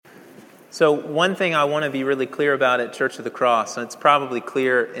So one thing I want to be really clear about at Church of the Cross, and it's probably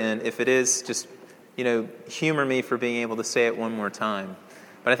clear, and if it is, just humor me for being able to say it one more time.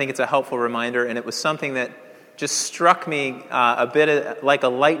 But I think it's a helpful reminder, and it was something that just struck me a bit like a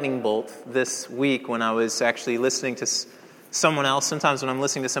lightning bolt this week when I was actually listening to someone else. Sometimes when I'm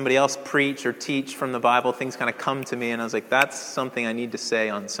listening to somebody else preach or teach from the Bible, things kind of come to me, and I was like, that's something I need to say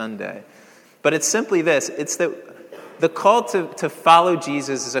on Sunday. But it's simply this. It's that the call to follow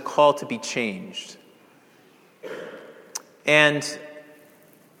Jesus is a call to be changed. And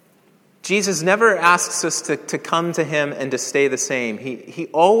Jesus never asks us to come to him and to stay the same. He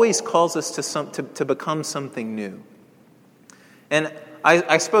always calls us to become something new. And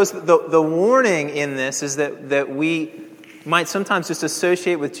I suppose the warning in this is that we might sometimes just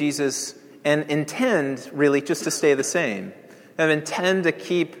associate with Jesus and intend really just to stay the same. And intend to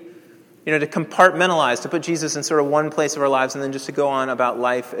keep, to compartmentalize, to put Jesus in sort of one place of our lives and then just to go on about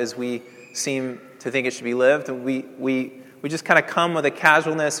life as we seem to think it should be lived. And we just kind of come with a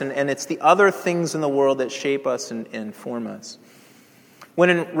casualness, and it's the other things in the world that shape us and form us. When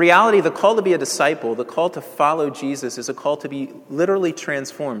in reality, the call to be a disciple, the call to follow Jesus is a call to be literally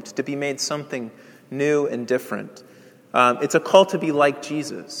transformed, to be made something new and different. It's a call to be like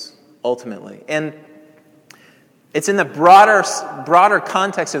Jesus, ultimately. And it's in the broader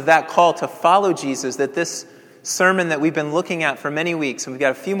context of that call to follow Jesus that this sermon that we've been looking at for many weeks, and we've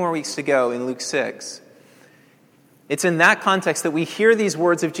got a few more weeks to go in Luke 6, it's in that context that we hear these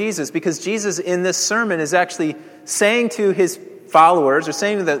words of Jesus, because Jesus in this sermon is actually saying to his followers, or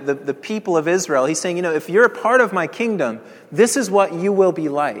saying to the people of Israel, he's saying, if you're a part of my kingdom, this is what you will be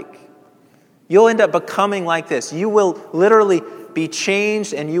like. You'll end up becoming like this. You will literally be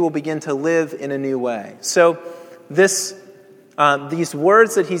changed, and you will begin to live in a new way. So these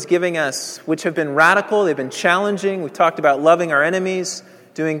words that he's giving us, which have been radical, they've been challenging. We've talked about loving our enemies,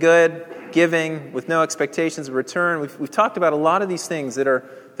 doing good, giving with no expectations of return. We've talked about a lot of these things that are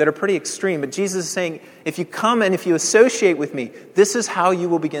pretty extreme. But Jesus is saying, if you come and if you associate with me, this is how you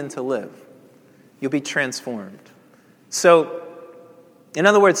will begin to live. You'll be transformed. So, in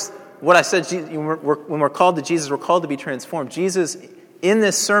other words, what I said, when we're called to Jesus, we're called to be transformed. Jesus, in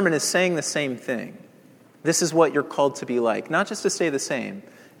this sermon, is saying the same thing. This is what you're called to be like. Not just to stay the same,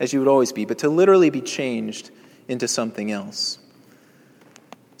 as you would always be, but to literally be changed into something else.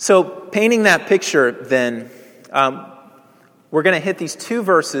 So, painting that picture, then, we're going to hit these two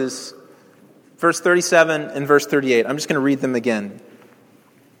verses, verse 37 and verse 38. I'm just going to read them again.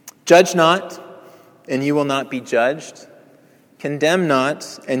 Judge not, and you will not be judged. Condemn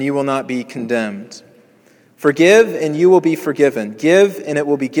not, and you will not be condemned. Forgive, and you will be forgiven. Give, and it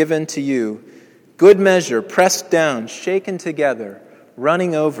will be given to you. Good measure, pressed down, shaken together,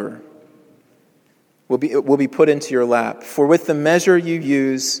 running over, will be put into your lap. For with the measure you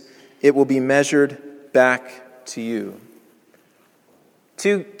use, it will be measured back to you.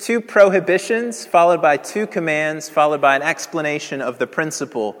 Two prohibitions, followed by two commands, followed by an explanation of the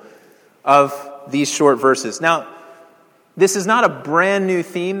principle of these short verses. Now, this is not a brand new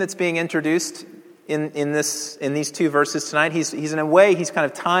theme that's being introduced in these two verses tonight. He's in a way, he's kind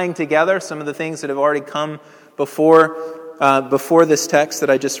of tying together some of the things that have already come before this text that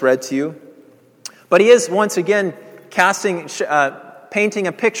I just read to you. But he is once again painting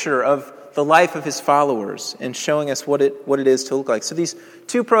a picture of the life of his followers and showing us what it is to look like. So these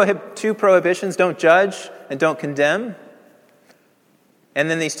two prohibitions: don't judge and don't condemn. And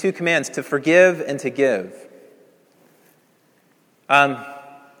then these two commands: to forgive and to give.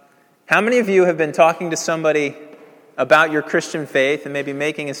 How many of you have been talking to somebody about your Christian faith and maybe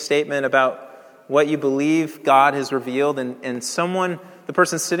making a statement about what you believe God has revealed, and the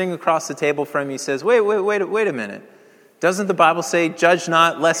person sitting across the table from you says, wait a minute. Doesn't the Bible say, judge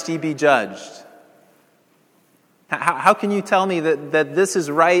not, lest ye be judged? How can you tell me that this is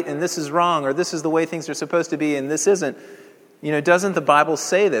right and this is wrong, or this is the way things are supposed to be and this isn't? Doesn't the Bible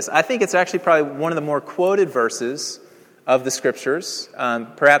say this? I think it's actually probably one of the more quoted verses of the Scriptures,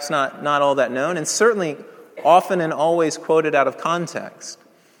 perhaps not all that known, and certainly often and always quoted out of context.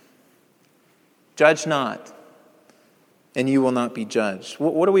 Judge not, and you will not be judged.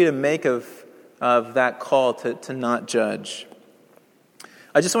 What are we to make of that call to not judge?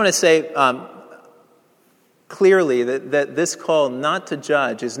 I just want to say clearly that this call not to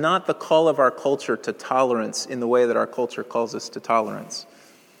judge is not the call of our culture to tolerance in the way that our culture calls us to tolerance.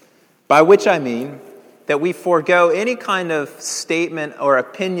 By which I mean that we forego any kind of statement or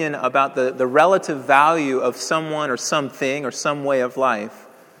opinion about the relative value of someone or something or some way of life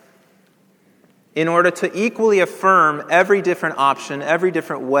in order to equally affirm every different option, every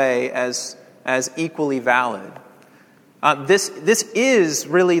different way as equally valid. This is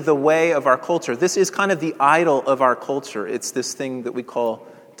really the way of our culture. This is kind of the idol of our culture. It's this thing that we call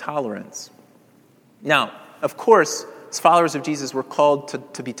tolerance. Now, of course, as followers of Jesus, we're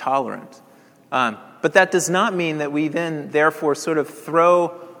called to be tolerant. But that does not mean that we then, therefore, sort of throw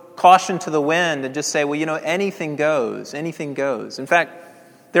caution to the wind and just say, well, anything goes. Anything goes. In fact,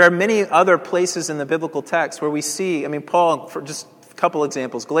 there are many other places in the biblical text where we see, Paul, for just a couple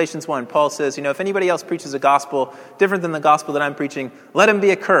examples. Galatians 1, Paul says, if anybody else preaches a gospel different than the gospel that I'm preaching, let him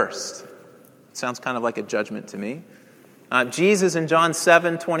be accursed. Sounds kind of like a judgment to me. Jesus in John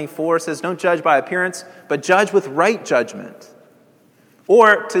 7:24 says, don't judge by appearance, but judge with right judgment.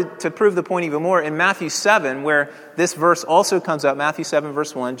 Or, to prove the point even more, in Matthew 7, where this verse also comes up, Matthew 7,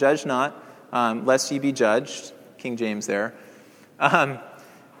 verse 1, judge not, lest ye be judged, King James there.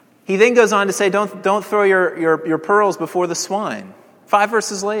 He then goes on to say, don't throw your pearls before the swine. 5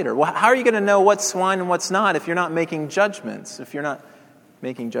 verses later. Well, how are you going to know what's swine and what's not if you're not making judgments?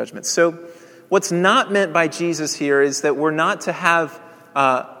 So what's not meant by Jesus here is that we're not to have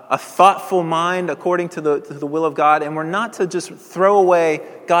a thoughtful mind according to the will of God, and we're not to just throw away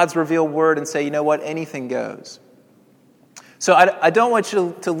God's revealed word and say, anything goes. So I don't want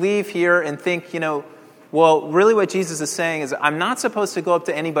you to leave here and think, well, really what Jesus is saying is I'm not supposed to go up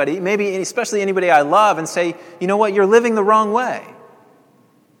to anybody, maybe especially anybody I love, and say, you're living the wrong way.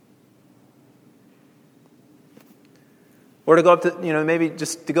 Or to go up to, maybe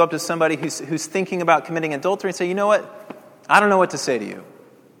just to go up to somebody who's thinking about committing adultery and say, I don't know what to say to you.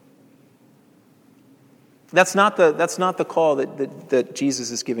 That's not the call that Jesus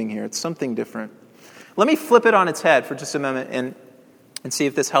is giving here. It's something different. Let me flip it on its head for just a moment and see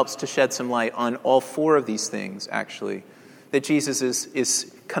if this helps to shed some light on all 4 of these things, actually, that Jesus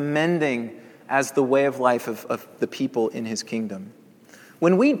is commending as the way of life of the people in his kingdom.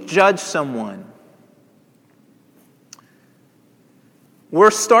 When we judge someone, we're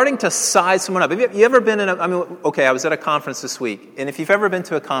starting to size someone up. Have you ever been I was at a conference this week, and if you've ever been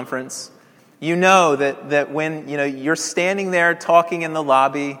to a conference, you know that when you're standing there talking in the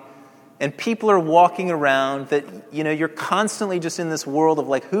lobby and people are walking around, that you're constantly just in this world of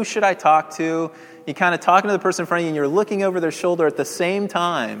like, who should I talk to? You're kind of talking to the person in front of you and you're looking over their shoulder at the same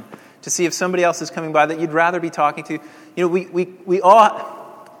time to see if somebody else is coming by that you'd rather be talking to. We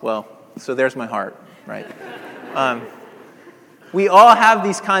all, so there's my heart, right? We all have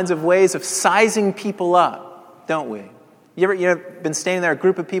these kinds of ways of sizing people up, don't we? You ever been standing there, a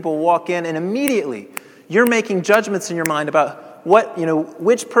group of people walk in, and immediately you're making judgments in your mind about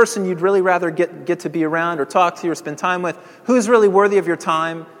which person you'd really rather get to be around or talk to or spend time with, who's really worthy of your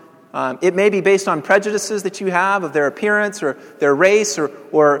time. It may be based on prejudices that you have of their appearance or their race or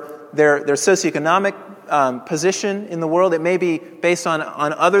their socioeconomic position in the world. It may be based on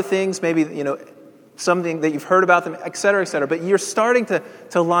other things, maybe something that you've heard about them, et cetera, et cetera. But you're starting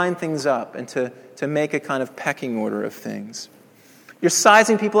to line things up and to make a kind of pecking order of things. You're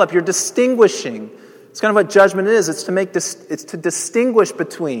sizing people up. You're distinguishing. It's kind of what judgment is. It's to distinguish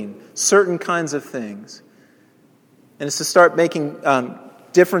between certain kinds of things. And it's to start making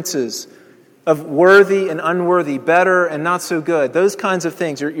differences of worthy and unworthy, better and not so good. Those kinds of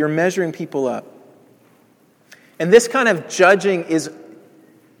things. You're measuring people up. And this kind of judging is,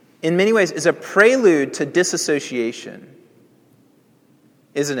 in many ways, is a prelude to disassociation,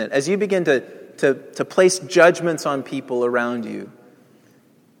 isn't it? As you begin to place judgments on people around you,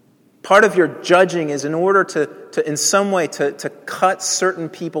 part of your judging is in order to in some way, to cut certain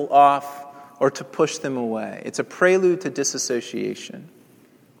people off or to push them away. It's a prelude to disassociation.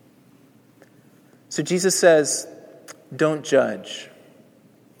 So Jesus says, don't judge.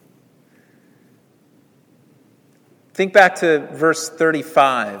 Think back to verse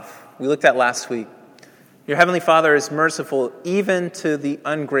 35 we looked at last week. Your heavenly Father is merciful even to the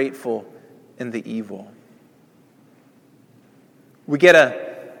ungrateful and the evil. We get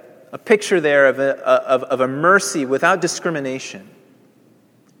a picture there of a mercy without discrimination.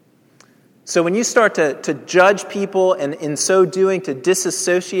 So when you start to judge people and in so doing to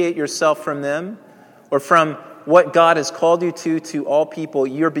disassociate yourself from them or from what God has called you to all people,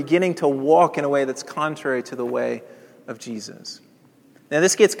 you're beginning to walk in a way that's contrary to the way of Jesus. Now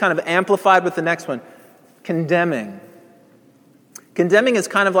this gets kind of amplified with the next one, condemning. Condemning is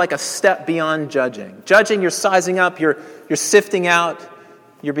kind of like a step beyond judging. Judging, you're sizing up, you're sifting out,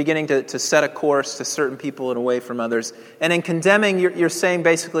 you're beginning to set a course to certain people and away from others. And in condemning, you're saying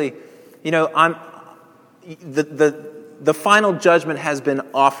basically, the final judgment has been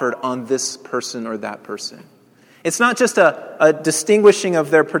offered on this person or that person. It's not just a distinguishing of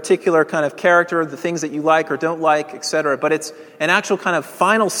their particular kind of character, the things that you like or don't like, etc., but it's an actual kind of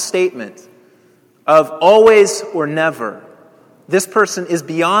final statement of always or never. This person is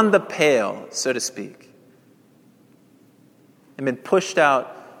beyond the pale, so to speak, and been pushed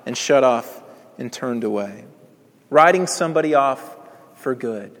out and shut off and turned away. Writing somebody off for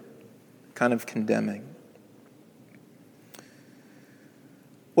good, kind of condemning.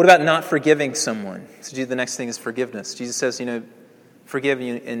 What about not forgiving someone? So the next thing is forgiveness. Jesus says, forgive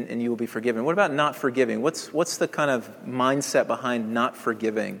and you will be forgiven. What about not forgiving? What's the kind of mindset behind not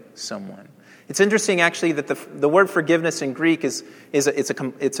forgiving someone? It's interesting, actually, that the word forgiveness in Greek is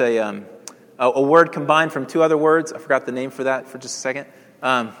a word combined from two other words. I forgot the name for that for just a second.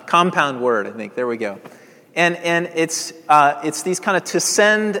 Compound word, I think. There we go. And it's these kind of to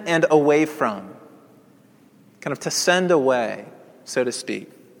send and away from, kind of to send away, so to speak.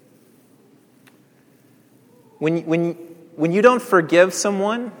 When you don't forgive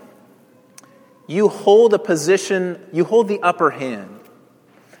someone, you hold a position, you hold the upper hand.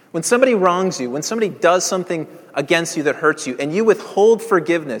 When somebody wrongs you, when somebody does something against you that hurts you, and you withhold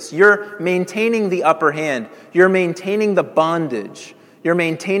forgiveness, you're maintaining the upper hand. You're maintaining the bondage. You're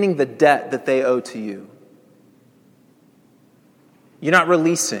maintaining the debt that they owe to you. You're not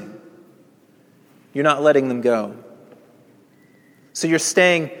releasing. You're not letting them go. So you're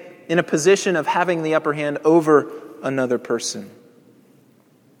staying in a position of having the upper hand over another person.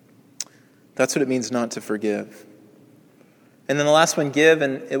 That's what it means not to forgive. And then the last one, give,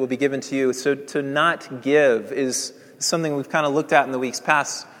 and it will be given to you. So to not give is something we've kind of looked at in the weeks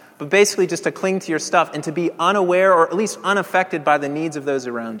past, but basically just to cling to your stuff and to be unaware or at least unaffected by the needs of those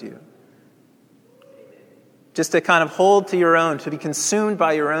around you. Just to kind of hold to your own, to be consumed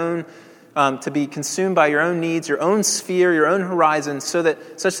by your own needs, your own sphere, your own horizon,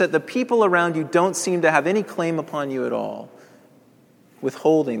 such that the people around you don't seem to have any claim upon you at all.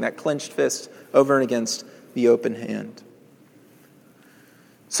 Withholding that clenched fist over and against the open hand.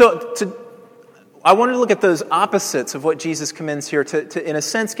 So I wanted to look at those opposites of what Jesus commends here to in a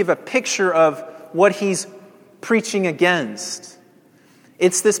sense, give a picture of what he's preaching against.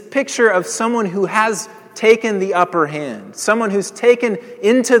 It's this picture of someone who has taken the upper hand, someone who's taken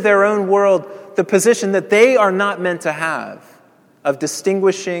into their own world the position that they are not meant to have, of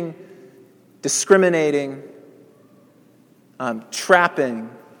distinguishing, discriminating, trapping,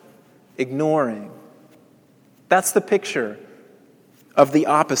 ignoring. That's the picture of the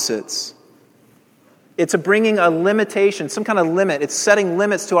opposites. It's bringing a limitation, some kind of limit. It's setting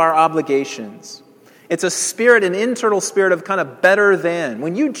limits to our obligations. It's a spirit, an internal spirit of kind of better than.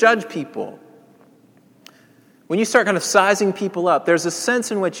 When you judge people, when you start kind of sizing people up, there's a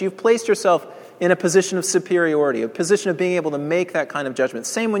sense in which you've placed yourself in a position of superiority, a position of being able to make that kind of judgment.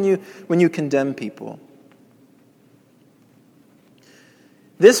 Same when you condemn people.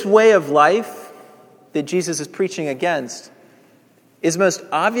 This way of life that Jesus is preaching against is most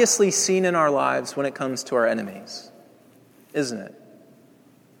obviously seen in our lives when it comes to our enemies, isn't it?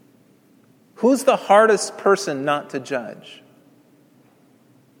 Who's the hardest person not to judge?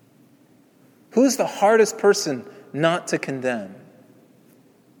 Who's the hardest person not to condemn?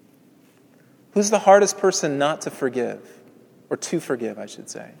 Who's the hardest person not to forgive? Or to forgive, I should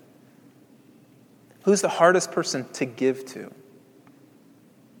say. Who's the hardest person to give to?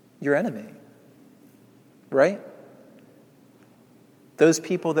 Your enemy. Right? Those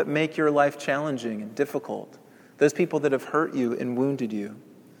people that make your life challenging and difficult. Those people that have hurt you and wounded you.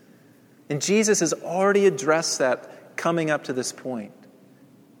 And Jesus has already addressed that coming up to this point.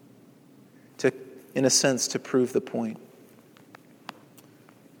 In a sense, to prove the point.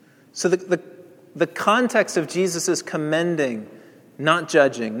 So the context of Jesus' commending, not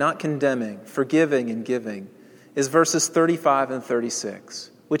judging, not condemning, forgiving and giving, is verses 35 and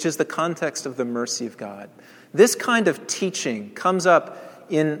 36, which is the context of the mercy of God. This kind of teaching comes up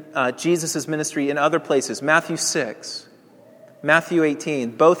in Jesus' ministry in other places. Matthew 6, Matthew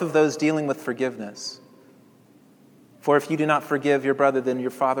 18, both of those dealing with forgiveness. For if you do not forgive your brother, then your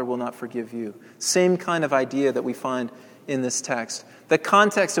Father will not forgive you. Same kind of idea that we find in this text. The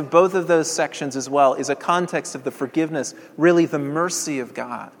context of both of those sections as well is a context of the forgiveness, really the mercy of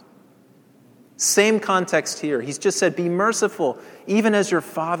God. Same context here. He's just said, be merciful, even as your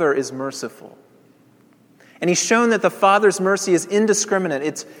Father is merciful. And he's shown that the Father's mercy is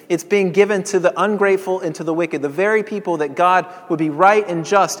indiscriminate. It's being given to the ungrateful and to the wicked. The very people that God would be right and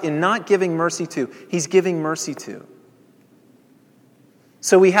just in not giving mercy to, he's giving mercy to.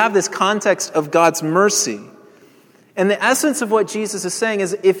 So we have this context of God's mercy. And the essence of what Jesus is saying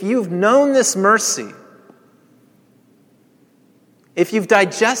is, if you've known this mercy, if you've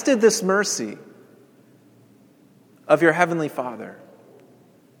digested this mercy of your Heavenly Father,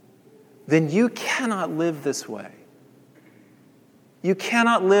 then you cannot live this way. You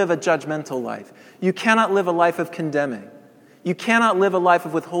cannot live a judgmental life. You cannot live a life of condemning. You cannot live a life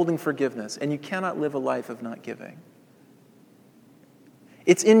of withholding forgiveness, and you cannot live a life of not giving.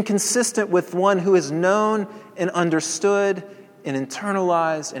 It's inconsistent with one who has known and understood and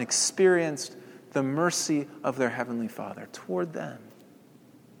internalized and experienced the mercy of their Heavenly Father toward them.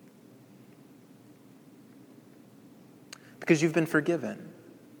 Because you've been forgiven.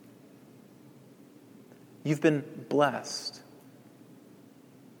 You've been blessed.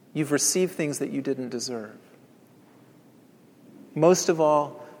 You've received things that you didn't deserve. Most of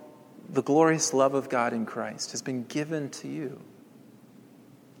all, the glorious love of God in Christ has been given to you.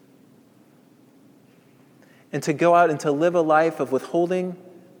 And to go out and to live a life of withholding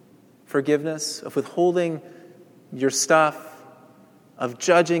forgiveness, of withholding your stuff, of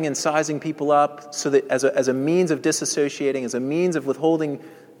judging and sizing people up so that as a means of disassociating, as a means of withholding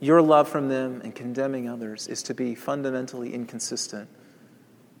your love from them and condemning others, is to be fundamentally inconsistent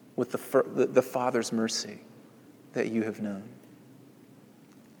with the Father's mercy that you have known.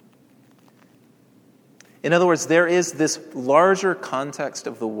 In other words, there is this larger context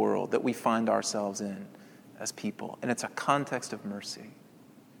of the world that we find ourselves in as people, and it's a context of mercy,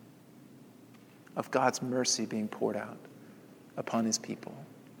 of God's mercy being poured out upon his people.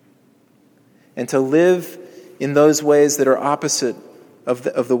 And to live in those ways that are opposite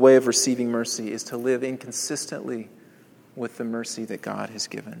of the way of receiving mercy is to live inconsistently with the mercy that God has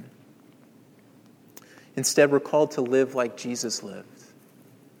given. Instead, we're called to live like Jesus lived.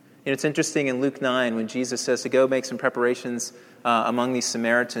 It's interesting in Luke 9 when Jesus says to go make some preparations among these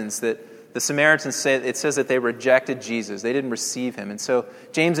Samaritans, that the Samaritans it says that they rejected Jesus. They didn't receive him. And so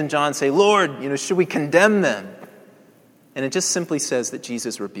James and John say, Lord, should we condemn them? And it just simply says that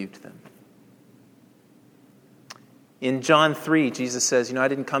Jesus rebuked them. In John 3, Jesus says, I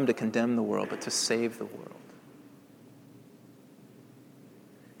didn't come to condemn the world, but to save the world.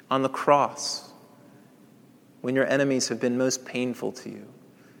 On the cross, when your enemies have been most painful to you,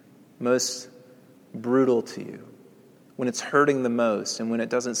 most brutal to you, when it's hurting the most and when it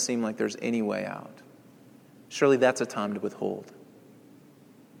doesn't seem like there's any way out, surely that's a time to withhold.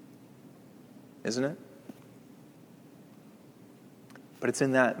 Isn't it? But it's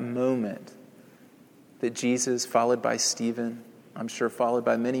in that moment that Jesus, followed by Stephen, I'm sure followed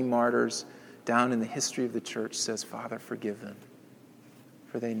by many martyrs down in the history of the church, says, Father, forgive them,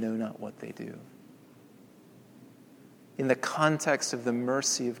 for they know not what they do. In the context of the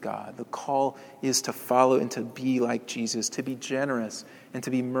mercy of God, the call is to follow and to be like Jesus, to be generous and to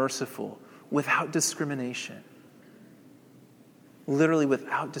be merciful without discrimination. Literally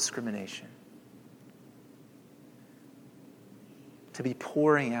without discrimination. To be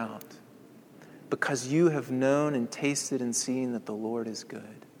pouring out because you have known and tasted and seen that the Lord is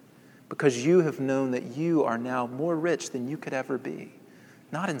good. Because you have known that you are now more rich than you could ever be.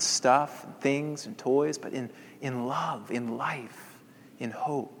 Not in stuff, and things, and toys, but in love, in life, in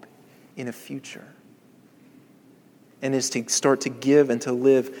hope, in a future. And is to start to give and to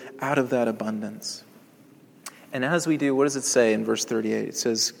live out of that abundance. And as we do, what does it say in verse 38? It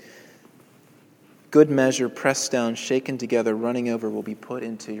says, good measure, pressed down, shaken together, running over, will be put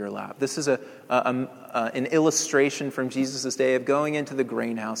into your lap. This is an illustration from Jesus' day of going into the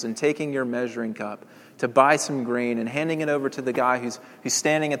grain house and taking your measuring cup to buy some grain and handing it over to the guy who's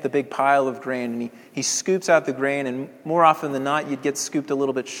standing at the big pile of grain. And he scoops out the grain, and more often than not, you'd get scooped a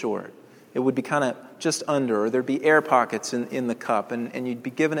little bit short. It would be kind of just under, or there'd be air pockets in the cup, and you'd be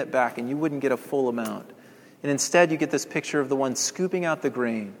given it back, and you wouldn't get a full amount. And instead, you get this picture of the one scooping out the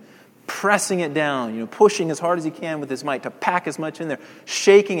grain, pressing it down, pushing as hard as he can with his might to pack as much in there,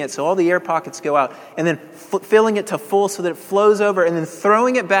 shaking it so all the air pockets go out, and then filling it to full so that it flows over, and then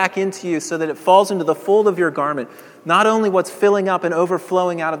throwing it back into you so that it falls into the fold of your garment. Not only what's filling up and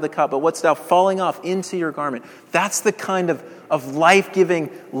overflowing out of the cup, but what's now falling off into your garment. That's the kind of life-giving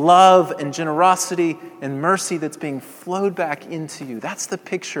love and generosity and mercy that's being flowed back into you. That's the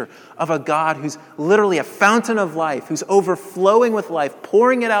picture of a God who's literally a fountain of life, who's overflowing with life,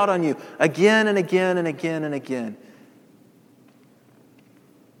 pouring it out on you again and again and again and again.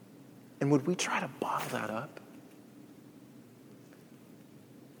 And would we try to bottle that up?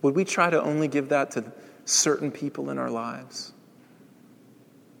 Would we try to only give that to certain people in our lives?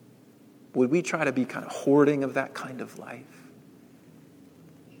 Would we try to be kind of hoarding of that kind of life?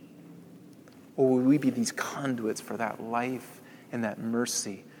 Or would we be these conduits for that life and that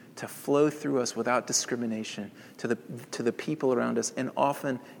mercy to flow through us without discrimination to the people around us, and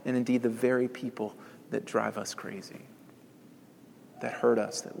often and indeed the very people that drive us crazy, that hurt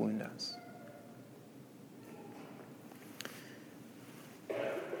us, that wound us?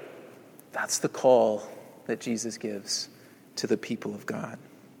 That's the call that Jesus gives to the people of God.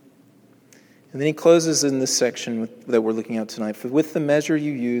 And then he closes in this section that we're looking at tonight. For with the measure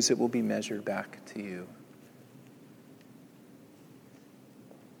you use, it will be measured back to you.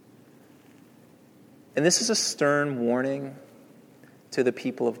 And this is a stern warning to the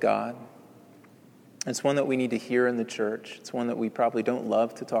people of God. It's one that we need to hear in the church. It's one that we probably don't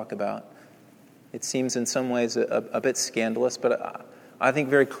love to talk about. It seems in some ways a bit scandalous, but I think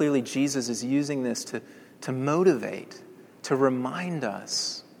very clearly Jesus is using this to motivate, to remind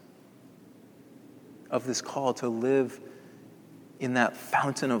us of this call to live in that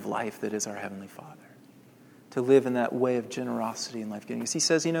fountain of life that is our Heavenly Father, to live in that way of generosity and life-giving. Because he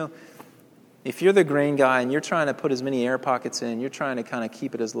says, if you're the grain guy and you're trying to put as many air pockets in, you're trying to kind of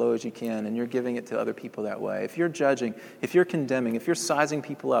keep it as low as you can, and you're giving it to other people that way, if you're judging, if you're condemning, if you're sizing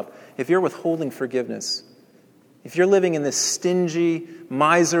people up, if you're withholding forgiveness, if you're living in this stingy,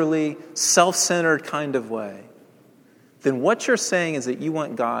 miserly, self-centered kind of way, then what you're saying is that you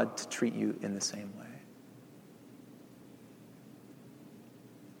want God to treat you in the same way.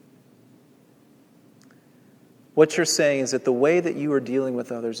 What you're saying is that the way that you are dealing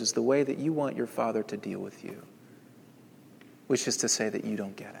with others is the way that you want your Father to deal with you, which is to say that you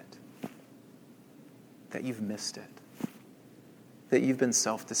don't get it, that you've missed it, that you've been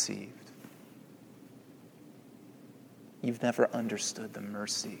self-deceived. You've never understood the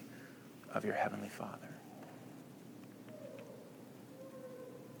mercy of your Heavenly Father.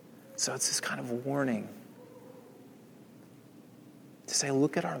 So it's this kind of warning to say,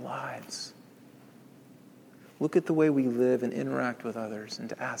 look at our lives. Look at the way we live and interact with others, and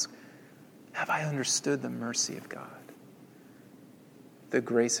to ask, have I understood the mercy of God, the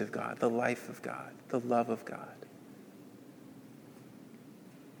grace of God, the life of God, the love of God?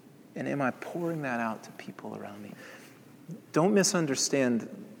 And am I pouring that out to people around me? Don't misunderstand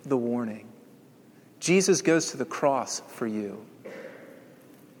the warning. Jesus goes to the cross for you.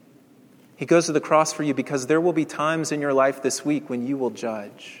 He goes to the cross for you because there will be times in your life this week when you will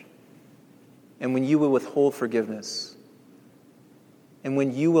judge, and when you will withhold forgiveness, and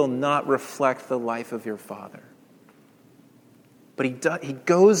when you will not reflect the life of your Father. But he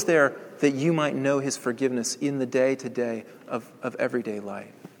goes there that you might know his forgiveness in the day-to-day of everyday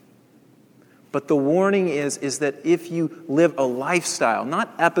life. But the warning is that if you live a lifestyle,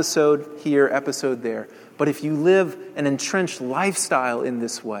 not episode here, episode there, but if you live an entrenched lifestyle in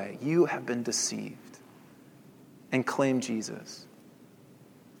this way, you have been deceived, and claim Jesus.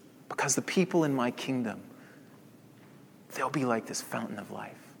 Because the people in my kingdom, they'll be like this fountain of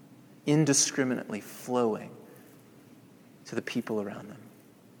life, indiscriminately flowing to the people around them.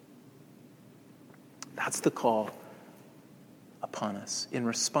 That's the call upon us in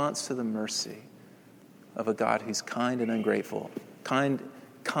response to the mercy of a God who's kind and ungrateful, kind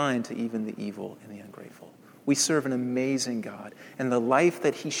to even the evil and the ungrateful. We serve an amazing God, and the life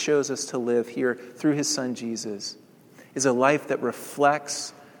that he shows us to live here through his Son Jesus is a life that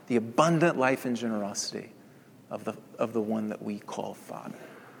reflects the abundant life and generosity of the one that we call Father.